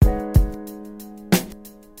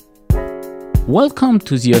Welcome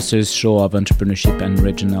to the Authors Show of Entrepreneurship and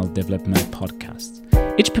Regional Development podcast.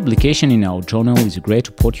 Each publication in our journal is a great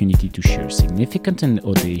opportunity to share significant and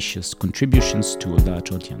audacious contributions to a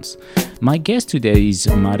large audience. My guest today is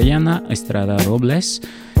Mariana Estrada Robles.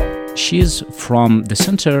 She is from the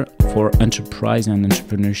Center for Enterprise and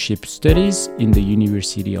Entrepreneurship Studies in the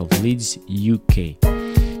University of Leeds, UK.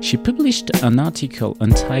 She published an article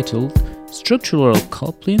entitled Structural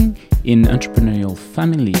Coupling in Entrepreneurial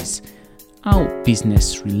Families: How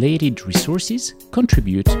Business-Related Resources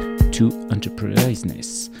Contribute to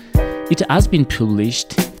Enterpriseness. It has been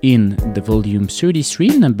published in the volume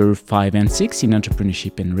 33, number 5 and 6 in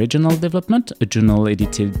Entrepreneurship and Regional Development, a journal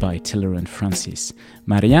edited by Taylor and Francis.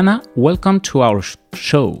 Mariana, welcome to our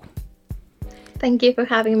show. Thank you for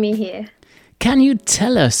having me here. Can you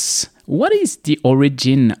tell us what is the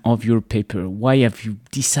origin of your paper? Why have you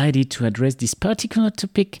decided to address this particular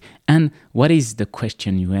topic? And what is the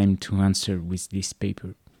question you aim to answer with this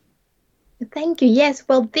paper? Thank you. Yes,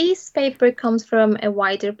 well, this paper comes from a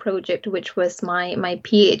wider project, which was my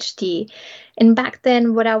PhD. And back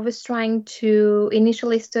then, what I was trying to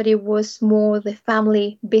initially study was more the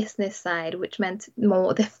family business side, which meant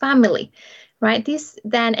more the family, right? This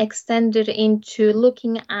then extended into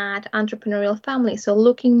looking at entrepreneurial families, so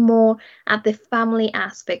looking more at the family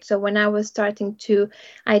aspect. So when I was starting to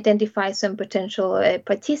identify some potential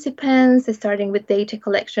participants, starting with data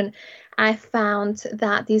collection, I found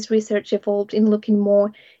that this research evolved in looking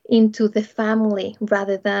more into the family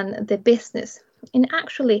rather than the business. And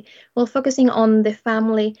actually, focusing on the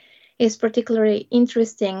family is particularly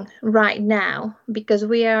interesting right now because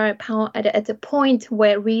we are at a point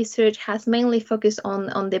where research has mainly focused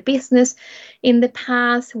on the business. In the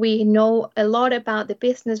past, we know a lot about the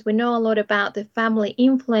business. We know a lot about the family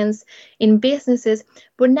influence in businesses.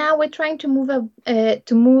 But now we're trying to move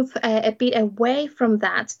a bit away from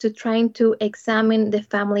that to trying to examine the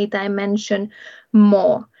family dimension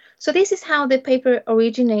more. So this is how the paper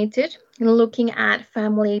originated, looking at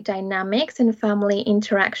family dynamics and family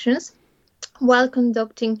interactions while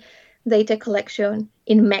conducting data collection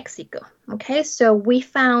in Mexico. Okay, so we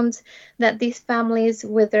found that these families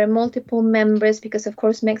with their multiple members, because of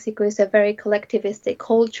course Mexico is a very collectivistic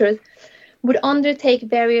culture, would undertake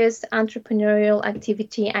various entrepreneurial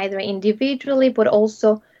activity either individually but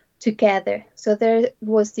also together. So there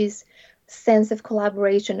was this sense of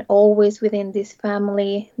collaboration always within this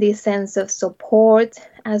family, this sense of support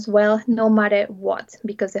as well, no matter what,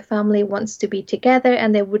 because the family wants to be together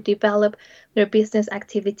and they would develop their business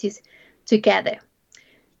activities together.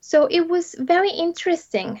 So it was very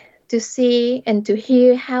interesting to see and to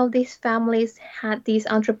hear how these families had these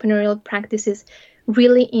entrepreneurial practices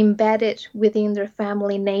really embedded within their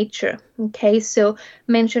family nature. Okay, so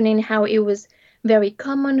mentioning how it was very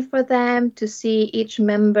common for them to see each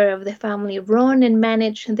member of the family run and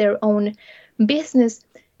manage their own business.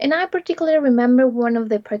 And I particularly remember one of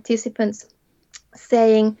the participants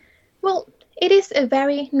saying, well, it is a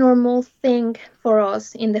very normal thing for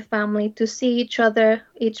us in the family to see each other,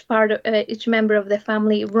 each member of the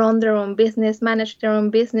family run their own business, manage their own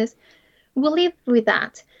business. We live with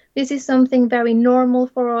that. This is something very normal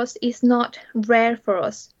for us. It's not rare for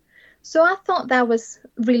us. So I thought that was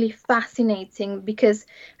really fascinating because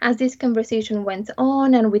as this conversation went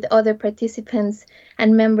on and with other participants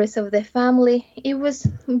and members of the family, it was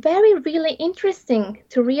really interesting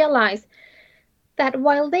to realize that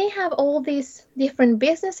while they have all these different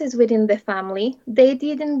businesses within the family, they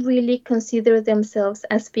didn't really consider themselves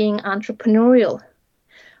as being entrepreneurial.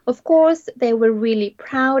 Of course, they were really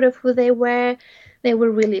proud of who they were. They were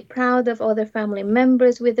really proud of other family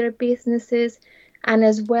members with their businesses, and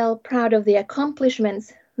as well proud of the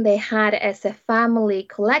accomplishments they had as a family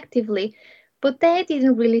collectively, but they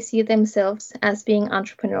didn't really see themselves as being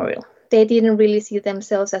entrepreneurial. They didn't really see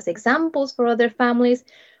themselves as examples for other families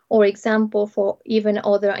or example for even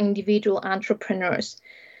other individual entrepreneurs.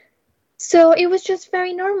 So it was just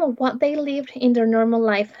very normal what they lived in their normal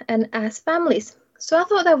life and as families. So I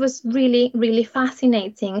thought that was really, really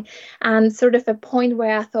fascinating and sort of a point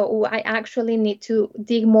where I thought, oh, I actually need to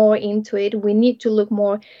dig more into it. We need to look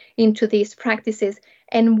more into these practices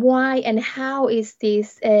and why and how is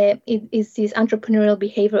this entrepreneurial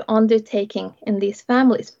behavior undertaking in these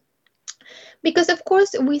families. Because, of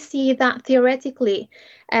course, we see that theoretically,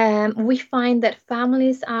 we find that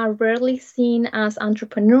families are rarely seen as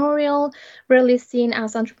entrepreneurial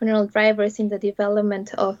drivers in the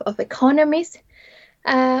development of economies.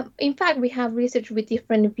 In fact, we have research with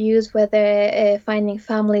different views whether finding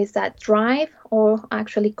families that drive or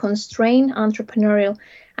actually constrain entrepreneurial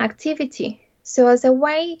activity. So as a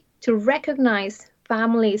way to recognize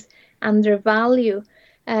families and their value,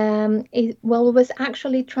 was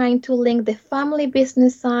actually trying to link the family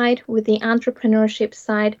business side with the entrepreneurship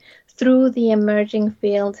side through the emerging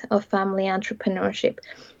field of family entrepreneurship.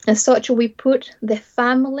 As such, we put the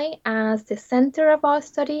family as the center of our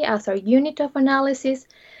study, as our unit of analysis,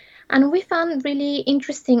 and we found really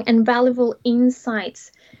interesting and valuable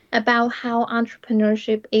insights about how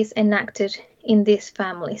entrepreneurship is enacted in these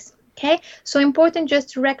families. Okay, so important just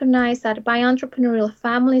to recognize that by entrepreneurial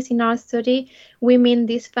families in our study, we mean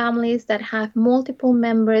these families that have multiple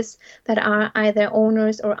members that are either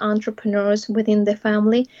owners or entrepreneurs within the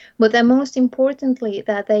family, but then most importantly,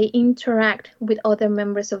 that they interact with other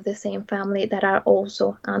members of the same family that are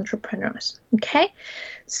also entrepreneurs. Okay,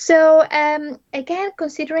 so again,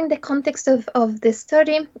 considering the context of the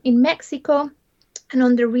study in Mexico, and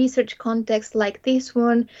on the research context like this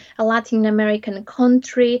one, a Latin American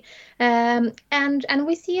country, and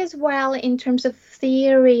we see as well in terms of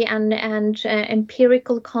theory and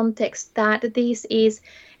empirical context that this is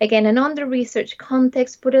again an under research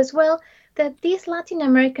context, but as well that these Latin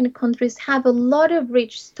American countries have a lot of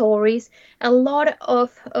rich stories, a lot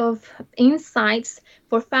of insights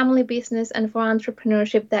for family business and for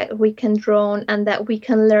entrepreneurship that we can draw on and that we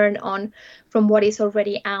can learn on from what is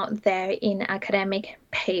already out there in academic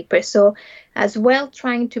papers. So as well,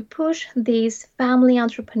 trying to push these family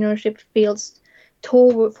entrepreneurship fields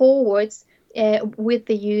forwards with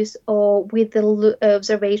the use or with the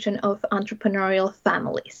observation of entrepreneurial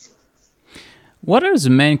families. What are the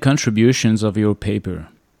main contributions of your paper?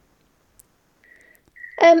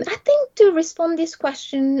 I think to respond to this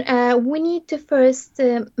question, we need to first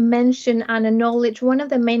mention and acknowledge one of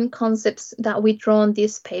the main concepts that we draw on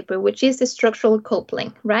this paper, which is the structural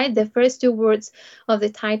coupling, right? The first two words of the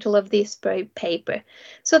title of this paper.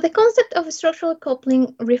 So the concept of structural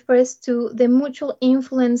coupling refers to the mutual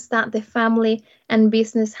influence that the family and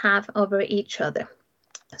business have over each other.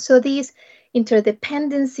 So these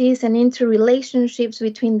interdependencies and interrelationships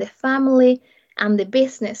between the family and the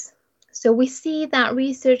business. So we see that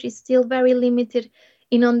research is still very limited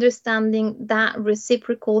in understanding that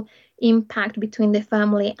reciprocal impact between the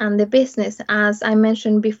family and the business. As I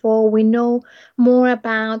mentioned before, we know more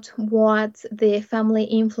about what the family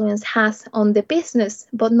influence has on the business,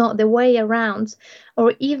 but not the way around,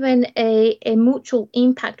 or even a mutual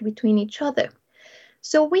impact between each other.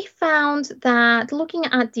 So we found that looking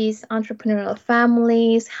at these entrepreneurial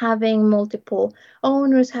families, having multiple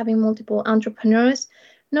owners, having multiple entrepreneurs,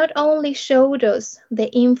 not only showed us the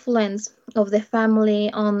influence of the family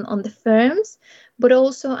on the firms, but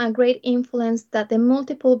also a great influence that the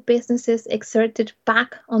multiple businesses exerted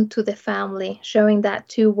back onto the family, showing that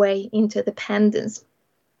two-way interdependence.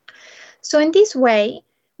 So in this way,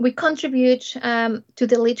 we contribute to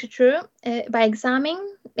the literature by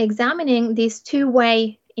examining this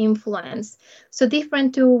two-way influence. So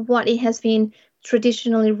different to what it has been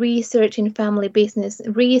traditionally researched in family business,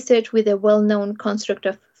 research with a well-known construct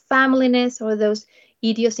of familyness or those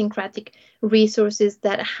idiosyncratic resources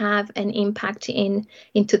that have an impact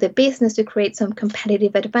into the business to create some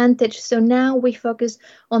competitive advantage. So now we focus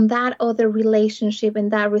on that other relationship and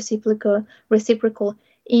that reciprocal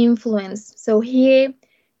influence. So here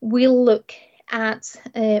we look at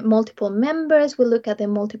multiple members, we look at the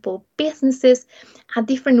multiple businesses, at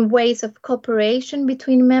different ways of cooperation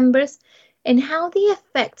between members, and how the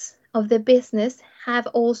effects of the business have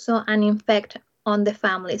also an effect on the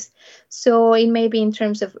families. So it may be in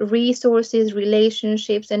terms of resources,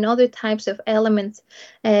 relationships, and other types of elements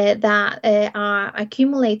that are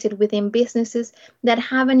accumulated within businesses that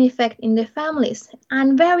have an effect in the families.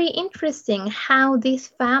 And very interesting how these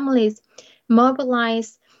families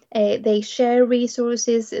mobilize, they share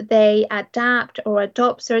resources, they adapt or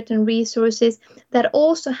adopt certain resources that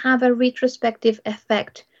also have a retrospective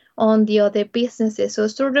effect on the other businesses. So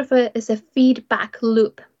sort of it's a feedback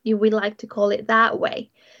loop, you would like to call it that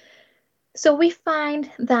way. So we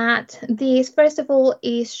find that this, first of all,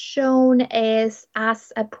 is shown as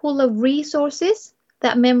a pool of resources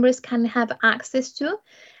that members can have access to.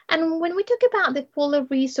 And when we talk about the pool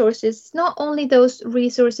of resources, it's not only those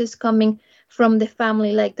resources coming from the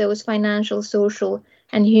family, like those financial, social,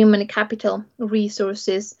 and human capital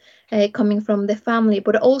resources coming from the family,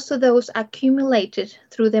 but also those accumulated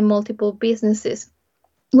through the multiple businesses,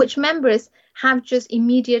 which members have just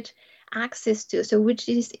immediate access to, so which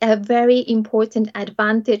is a very important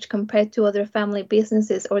advantage compared to other family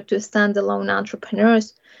businesses or to standalone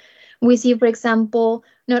entrepreneurs. We see, for example,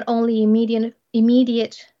 not only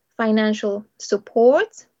immediate financial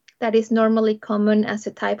support that is normally common as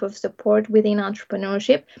a type of support within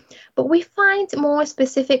entrepreneurship, but we find more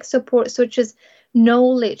specific support such as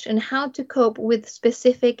knowledge and how to cope with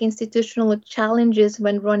specific institutional challenges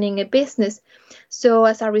when running a business. So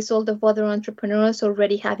as a result of other entrepreneurs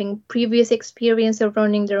already having previous experience of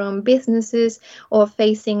running their own businesses or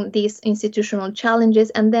facing these institutional challenges,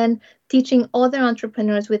 and then teaching other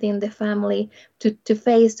entrepreneurs within the family to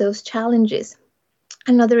face those challenges.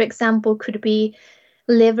 Another example could be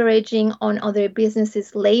leveraging on other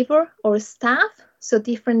businesses' labor or staff. So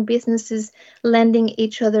different businesses lending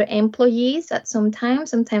each other employees at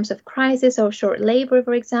sometimes of crisis or short labor,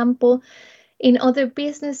 for example. In other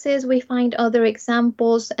businesses, we find other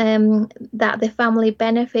examples that the family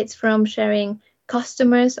benefits from sharing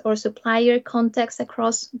customers or supplier contacts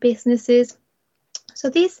across businesses. So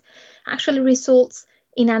this actually results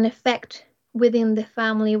in an effect within the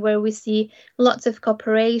family where we see lots of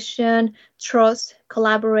cooperation, trust,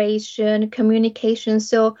 collaboration, communication.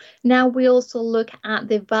 So now we also look at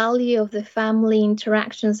the value of the family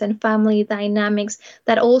interactions and family dynamics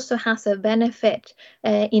that also has a benefit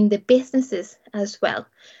in the businesses as well.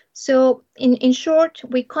 So in short,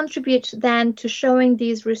 we contribute then to showing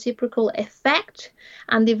this reciprocal effect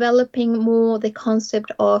and developing more the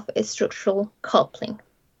concept of a structural coupling.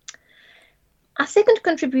 A second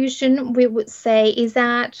contribution we would say is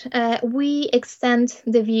that we extend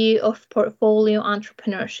the view of portfolio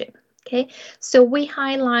entrepreneurship. Okay, so we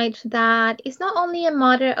highlight that it's not only a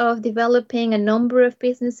matter of developing a number of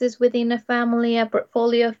businesses within a family, a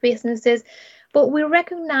portfolio of businesses, but we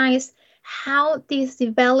recognize how these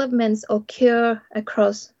developments occur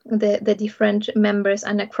across the different members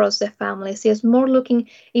and across the family. So it's more looking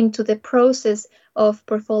into the process of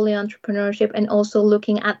portfolio entrepreneurship and also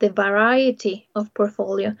looking at the variety of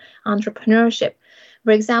portfolio entrepreneurship.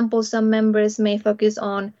 For example, some members may focus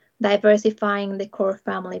on diversifying the core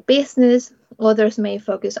family business. Others may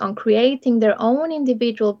focus on creating their own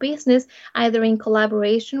individual business, either in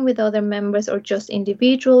collaboration with other members or just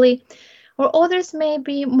individually. Or others may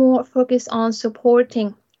be more focused on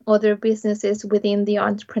supporting other businesses within the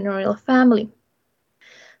entrepreneurial family.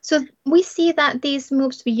 So we see that this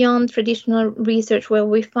moves beyond traditional research where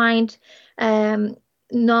we find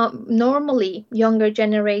normally younger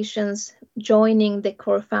generations joining the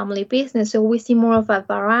core family business. So we see more of a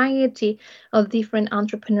variety of different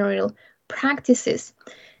entrepreneurial practices.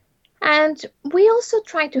 And we also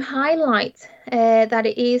try to highlight that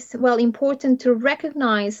it is, important to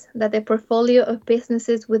recognize that the portfolio of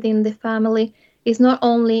businesses within the family is not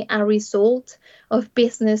only a result of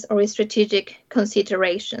business or strategic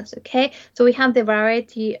considerations, okay? So we have the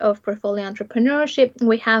variety of portfolio entrepreneurship,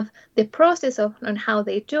 we have the process on how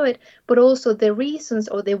they do it, but also the reasons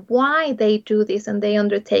or the why they do this and they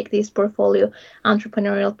undertake these portfolio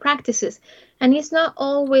entrepreneurial practices. And it's not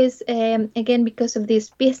always, again, because of these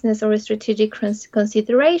business or strategic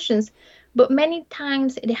considerations, but many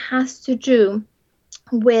times it has to do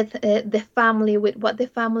with the family, with what the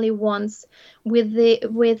family wants, with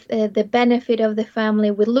the benefit of the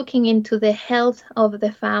family, with looking into the health of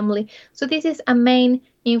the family. So this is a main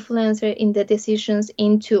influencer in the decisions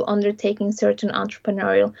into undertaking certain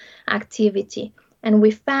entrepreneurial activity. And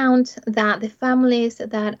we found that the families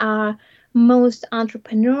that are most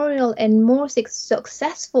entrepreneurial and more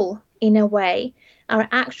successful in a way are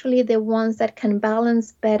actually the ones that can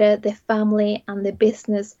balance better the family and the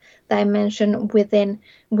business dimension within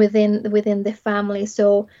the family.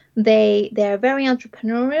 So they are very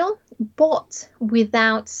entrepreneurial, but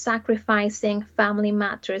without sacrificing family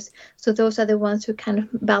matters. So those are the ones who can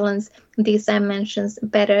balance these dimensions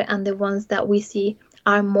better and the ones that we see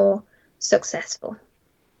are more successful.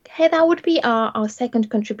 Okay, that would be our second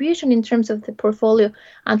contribution in terms of the portfolio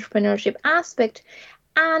entrepreneurship aspect.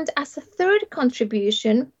 And as a third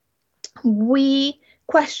contribution, we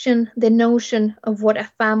question the notion of what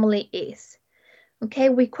a family is. Okay,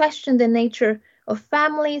 we question the nature of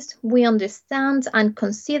families. We understand and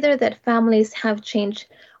consider that families have changed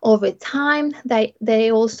over time.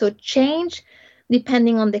 They also change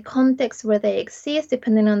depending on the context where they exist,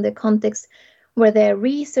 depending on the context where they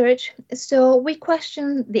research. So we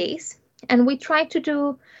question this, and we try to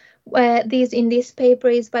do this in this paper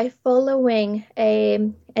is by following a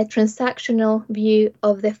transactional view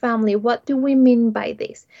of the family. What do we mean by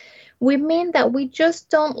this? We mean that we just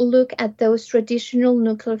don't look at those traditional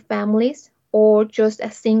nuclear families or just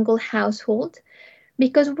a single household,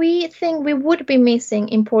 because we think we would be missing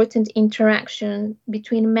important interaction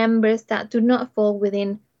between members that do not fall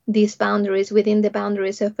within these boundaries, within the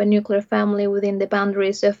boundaries of a nuclear family, within the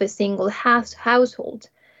boundaries of a single household.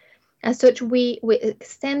 As such, we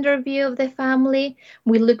extend our view of the family,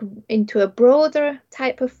 we look into a broader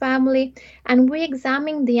type of family, and we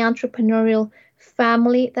examine the entrepreneurial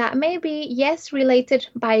family that may be, yes, related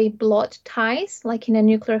by blood ties, like in a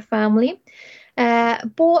nuclear family,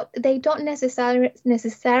 but they don't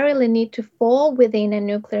necessarily need to fall within a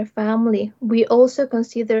nuclear family. We also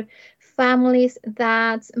consider families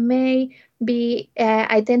that may be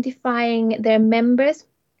identifying their members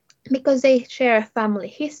because they share a family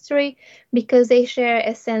history, because they share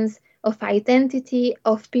a sense of identity,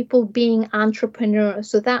 of people being entrepreneurs.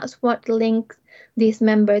 So that's what links these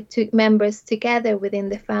members together within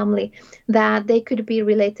the family, that they could be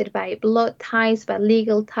related by blood ties, by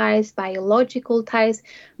legal ties, biological ties,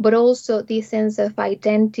 but also this sense of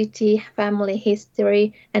identity, family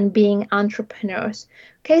history, and being entrepreneurs.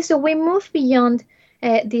 Okay, so we move beyond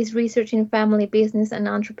this research in family business and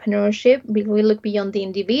entrepreneurship. We look beyond the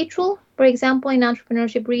individual, for example, in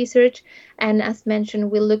entrepreneurship research, and as mentioned,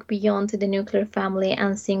 we look beyond the nuclear family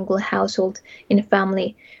and single household in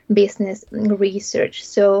family business research.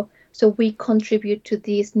 So we contribute to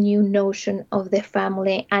this new notion of the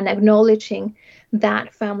family and acknowledging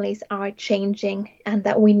that families are changing and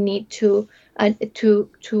that we need to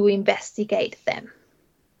investigate them.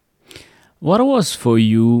 What was for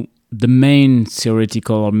you the main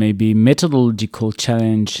theoretical or maybe methodological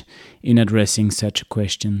challenge in addressing such a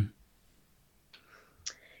question?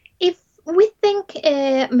 If we think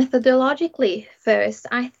methodologically first,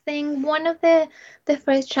 I think one of the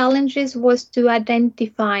first challenges was to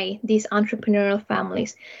identify these entrepreneurial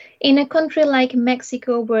families. In a country like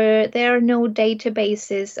Mexico, where there are no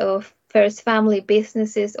databases of first family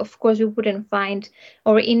businesses, of course, we wouldn't find,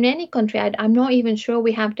 or in any country, I'm not even sure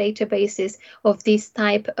we have databases of this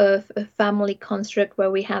type of family construct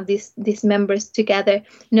where we have these members together,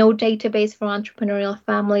 no database for entrepreneurial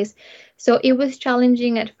families. So it was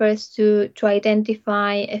challenging at first to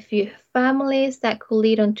identify a few families that could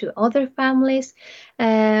lead on to other families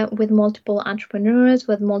with multiple entrepreneurs,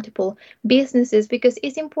 with multiple businesses, because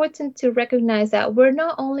it's important to recognize that we're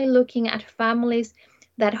not only looking at families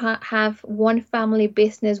that have one family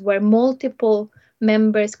business where multiple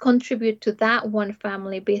members contribute to that one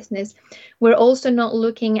family business. We're also not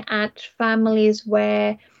looking at families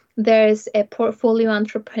where there's a portfolio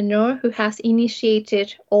entrepreneur who has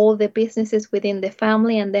initiated all the businesses within the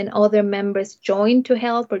family and then other members join to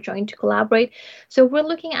help or join to collaborate. So we're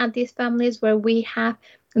looking at these families where we have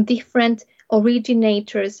different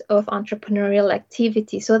originators of entrepreneurial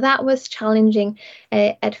activity. So that was challenging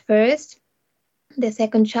at first. The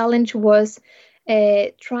second challenge was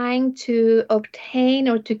trying to obtain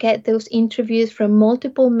or to get those interviews from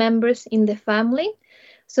multiple members in the family.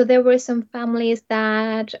 So there were some families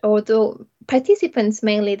that, although participants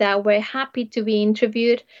mainly, that were happy to be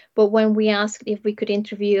interviewed, but when we asked if we could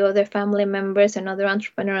interview other family members and other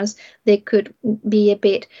entrepreneurs, they could be a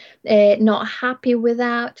bit not happy with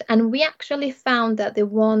that. And we actually found that the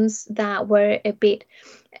ones that were a bit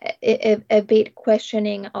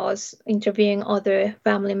questioning us interviewing other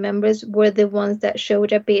family members were the ones that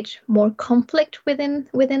showed a bit more conflict within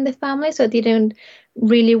the family, so didn't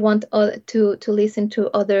really want to listen to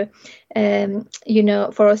other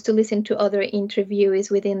for us to listen to other interviewees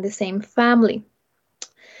within the same family.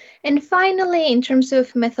 And finally, in terms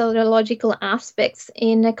of methodological aspects,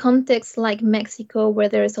 in a context like Mexico, where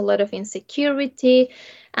there is a lot of insecurity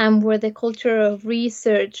and where the culture of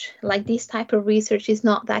research, like this type of research, is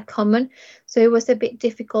not that common. So it was a bit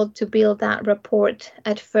difficult to build that report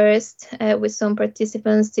at first with some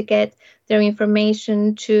participants to get their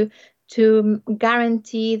information, to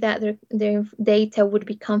guarantee that their data would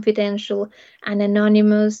be confidential and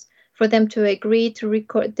anonymous, for them to agree to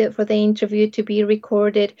record for the interview to be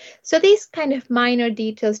recorded. So these kind of minor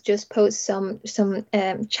details just pose some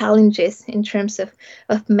challenges in terms of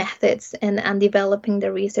methods and developing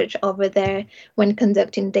the research over there when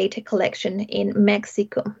conducting data collection in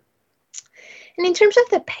Mexico. And in terms of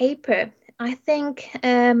the paper, I think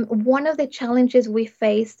one of the challenges we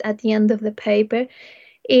faced at the end of the paper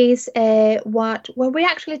is what we're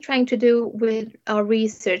actually trying to do with our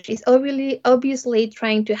research is obviously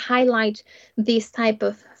trying to highlight these type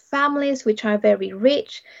of families which are very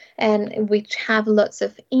rich and which have lots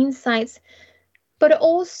of insights, but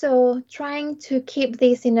also trying to keep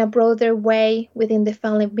this in a broader way within the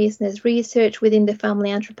family business research, within the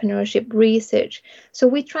family entrepreneurship research. So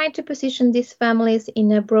we try to position these families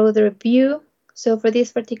in a broader view. So for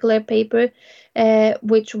this particular paper,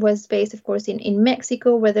 which was based, of course, in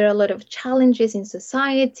Mexico, where there are a lot of challenges in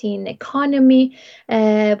society, in economy,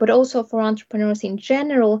 but also for entrepreneurs in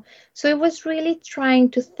general. So it was really trying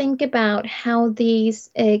to think about how these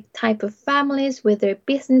type of families with their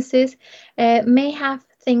businesses may have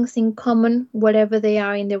things in common, whatever they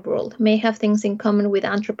are in the world. May have things in common with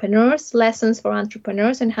entrepreneurs, lessons for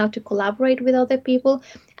entrepreneurs and how to collaborate with other people,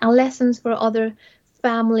 and lessons for other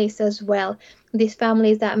families as well. These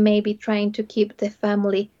families that may be trying to keep the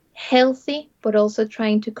family healthy, but also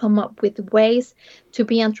trying to come up with ways to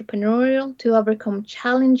be entrepreneurial, to overcome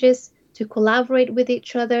challenges, to collaborate with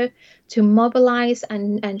each other, to mobilize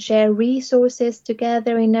and share resources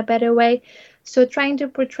together in a better way. So trying to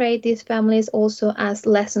portray these families also as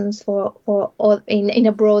lessons in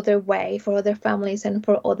a broader way for other families and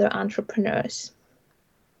for other entrepreneurs.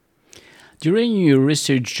 During your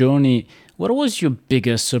research journey, what was your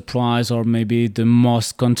biggest surprise or maybe the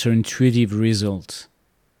most counterintuitive result?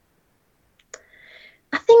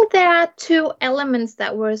 I think there are two elements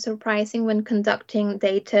that were surprising when conducting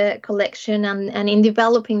data collection and in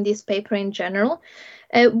developing this paper in general.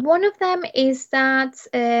 One of them is that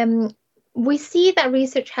we see that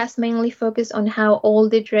research has mainly focused on how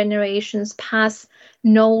older generations pass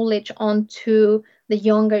knowledge on to the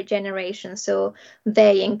younger generation. So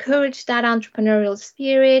they encourage that entrepreneurial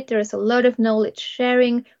spirit. There is a lot of knowledge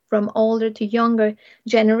sharing from older to younger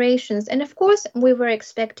generations. And of course, we were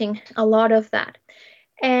expecting a lot of that.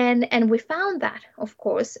 And we found that, of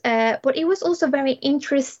course, but it was also very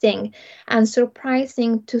interesting and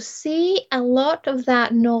surprising to see a lot of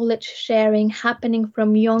that knowledge sharing happening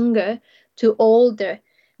from younger to older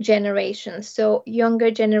generations. So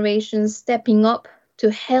younger generations stepping up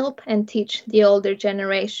to help and teach the older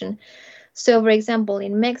generation. So, for example,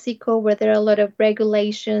 in Mexico, where there are a lot of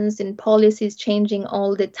regulations and policies changing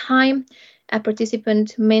all the time, a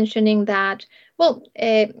participant mentioning that, well,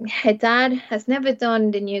 her dad has never done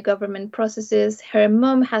the new government processes. Her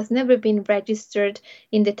mom has never been registered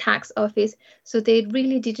in the tax office. So they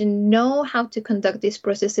really didn't know how to conduct these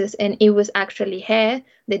processes. And it was actually her,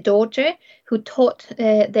 the daughter, who taught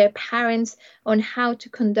their parents on how to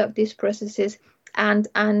conduct these processes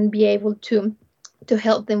and be able to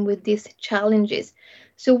help them with these challenges.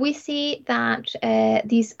 So we see that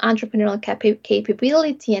this entrepreneurial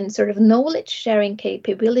capability and sort of knowledge sharing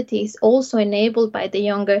capability is also enabled by the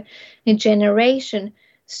younger generation.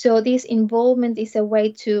 So this involvement is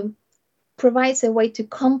provides a way to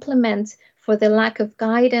complement for the lack of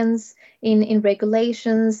guidance in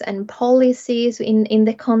regulations and policies in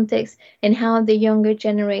the context, and how the younger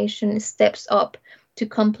generation steps up to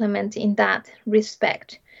complement in that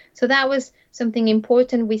respect. So that was something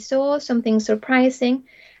important we saw, something surprising.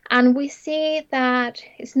 And we see that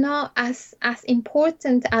it's not as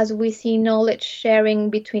important as we see knowledge sharing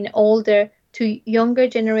between older to younger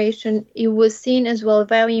generation. It was seen as well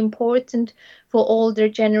very important for older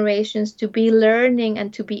generations to be learning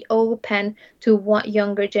and to be open to what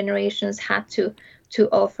younger generations had to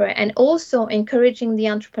offer, and also encouraging the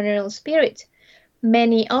entrepreneurial spirit.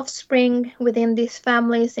 Many offspring within these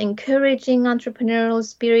families, encouraging entrepreneurial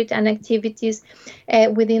spirit and activities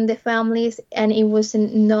within the families. And it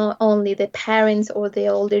wasn't not only the parents or the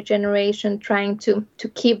older generation trying to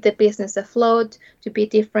keep the business afloat, to be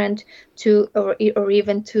different, or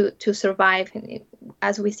even to survive,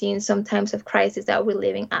 as we see in some times of crisis that we're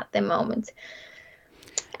living at the moment.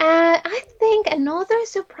 I think another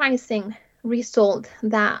surprising result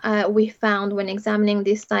that we found when examining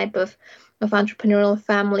this type of entrepreneurial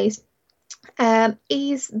families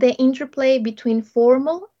is the interplay between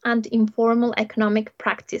formal and informal economic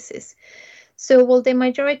practices. So while the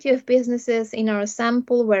majority of businesses in our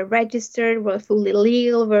sample were registered, were fully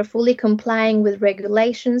legal, were fully complying with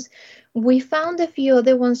regulations, we found a few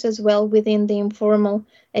other ones as well within the informal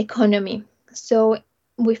economy. So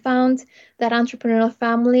we found that entrepreneurial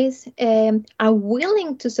families are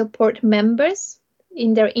willing to support members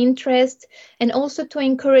in their interest, and also to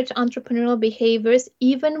encourage entrepreneurial behaviors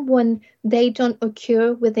even when they don't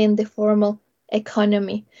occur within the formal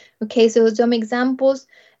economy. Okay, so some examples,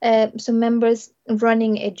 some members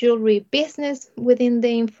running a jewelry business within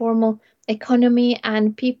the informal economy,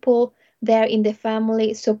 and people there in the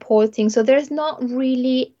family supporting. So there's not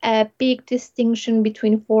really a big distinction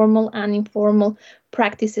between formal and informal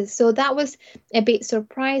practices. So that was a bit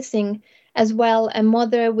surprising. As well, a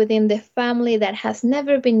mother within the family that has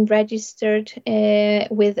never been registered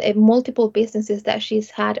with multiple businesses that she's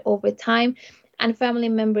had over time, and family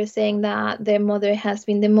members saying that their mother has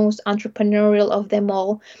been the most entrepreneurial of them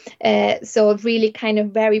all. So really kind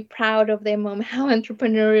of very proud of their mom, how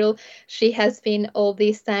entrepreneurial she has been all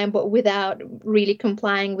this time, but without really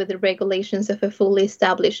complying with the regulations of a fully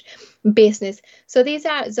established business. So these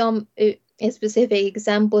are some specific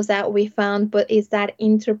examples that we found, but is that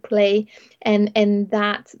interplay and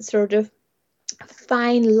that sort of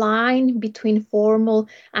fine line between formal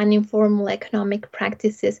and informal economic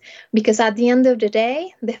practices, because at the end of the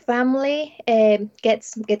day, the family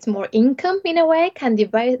gets more income in a way, can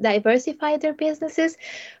diversify their businesses,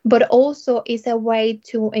 but also is a way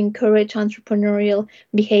to encourage entrepreneurial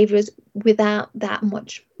behaviors without that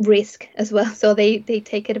much risk as well. So they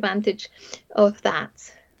take advantage of that.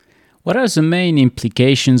 What are the main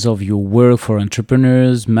implications of your work for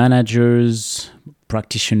entrepreneurs, managers,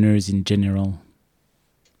 practitioners in general?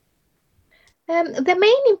 The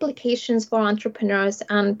main implications for entrepreneurs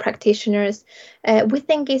and practitioners, we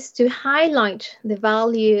think, is to highlight the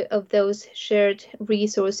value of those shared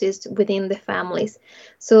resources within the families.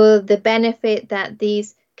 So the benefit that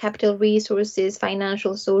these capital resources,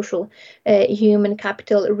 financial, social, human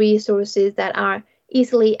capital resources that are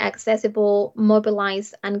easily accessible,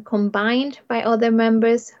 mobilized, and combined by other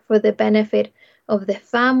members for the benefit of the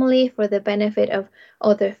family, for the benefit of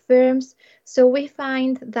other firms. So we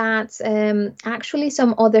find that actually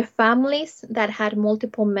some other families that had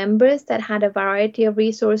multiple members, that had a variety of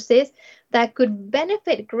resources that could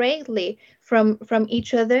benefit greatly from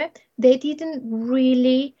each other, they didn't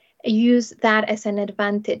really use that as an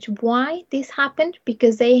advantage. Why this happened?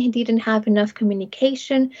 Because they didn't have enough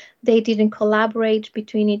communication. They didn't collaborate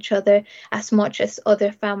between each other as much as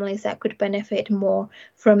other families that could benefit more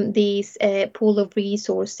from these pool of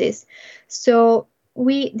resources. So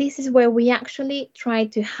this is where we actually try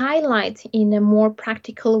to highlight in a more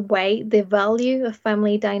practical way the value of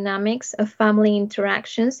family dynamics, of family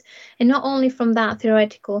interactions, and not only from that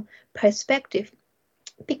theoretical perspective.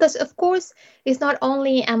 Because, of course, it's not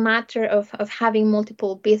only a matter of having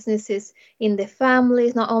multiple businesses in the family,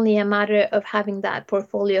 it's not only a matter of having that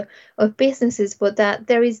portfolio of businesses, but that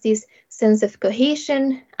there is this sense of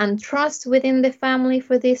cohesion and trust within the family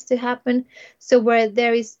for this to happen. So where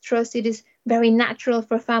there is trust, it is very natural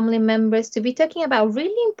for family members to be talking about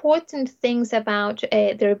really important things about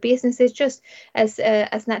their businesses, just as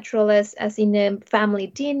natural as in a family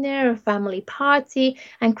dinner or family party,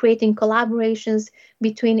 and creating collaborations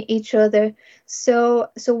between each other. So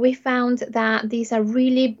we found that these are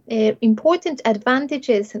really important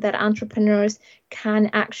advantages that entrepreneurs can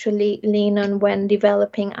actually lean on when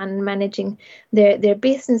developing and managing their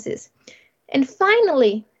businesses. And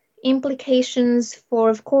finally, implications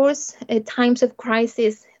for, of course, times of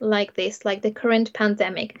crisis like this, like the current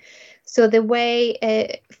pandemic. So the way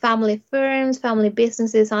family firms, family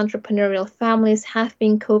businesses, entrepreneurial families have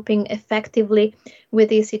been coping effectively with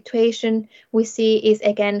this situation, we see is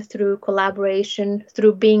again through collaboration,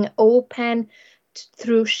 through being open,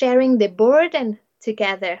 through sharing the burden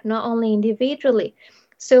together, not only individually.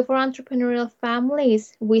 So for entrepreneurial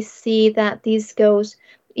families, we see that this goes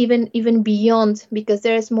even beyond, because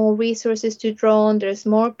there's more resources to draw on, there's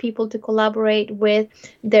more people to collaborate with,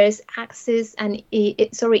 there's access and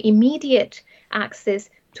immediate access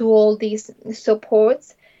to all these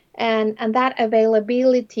supports, and that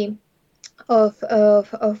availability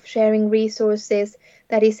of sharing resources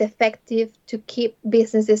that is effective to keep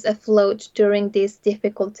businesses afloat during these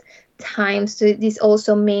difficult times. So this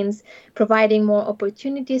also means providing more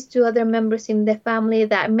opportunities to other members in the family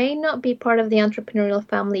that may not be part of the entrepreneurial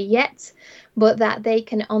family yet, but that they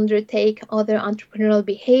can undertake other entrepreneurial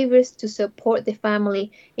behaviors to support the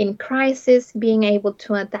family in crisis, being able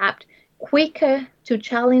to adapt quicker to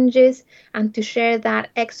challenges and to share that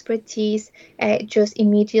expertise just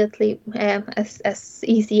immediately, as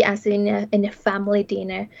easy as in a family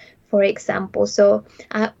dinner, for example. So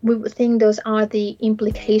we would think those are the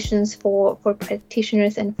implications for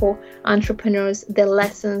practitioners and for entrepreneurs, the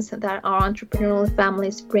lessons that our entrepreneurial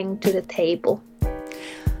families bring to the table.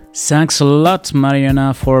 Thanks a lot,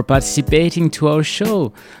 Mariana, for participating to our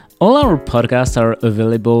show. All our podcasts are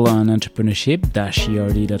available on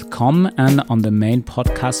entrepreneurship-erd.com and on the main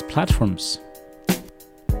podcast platforms.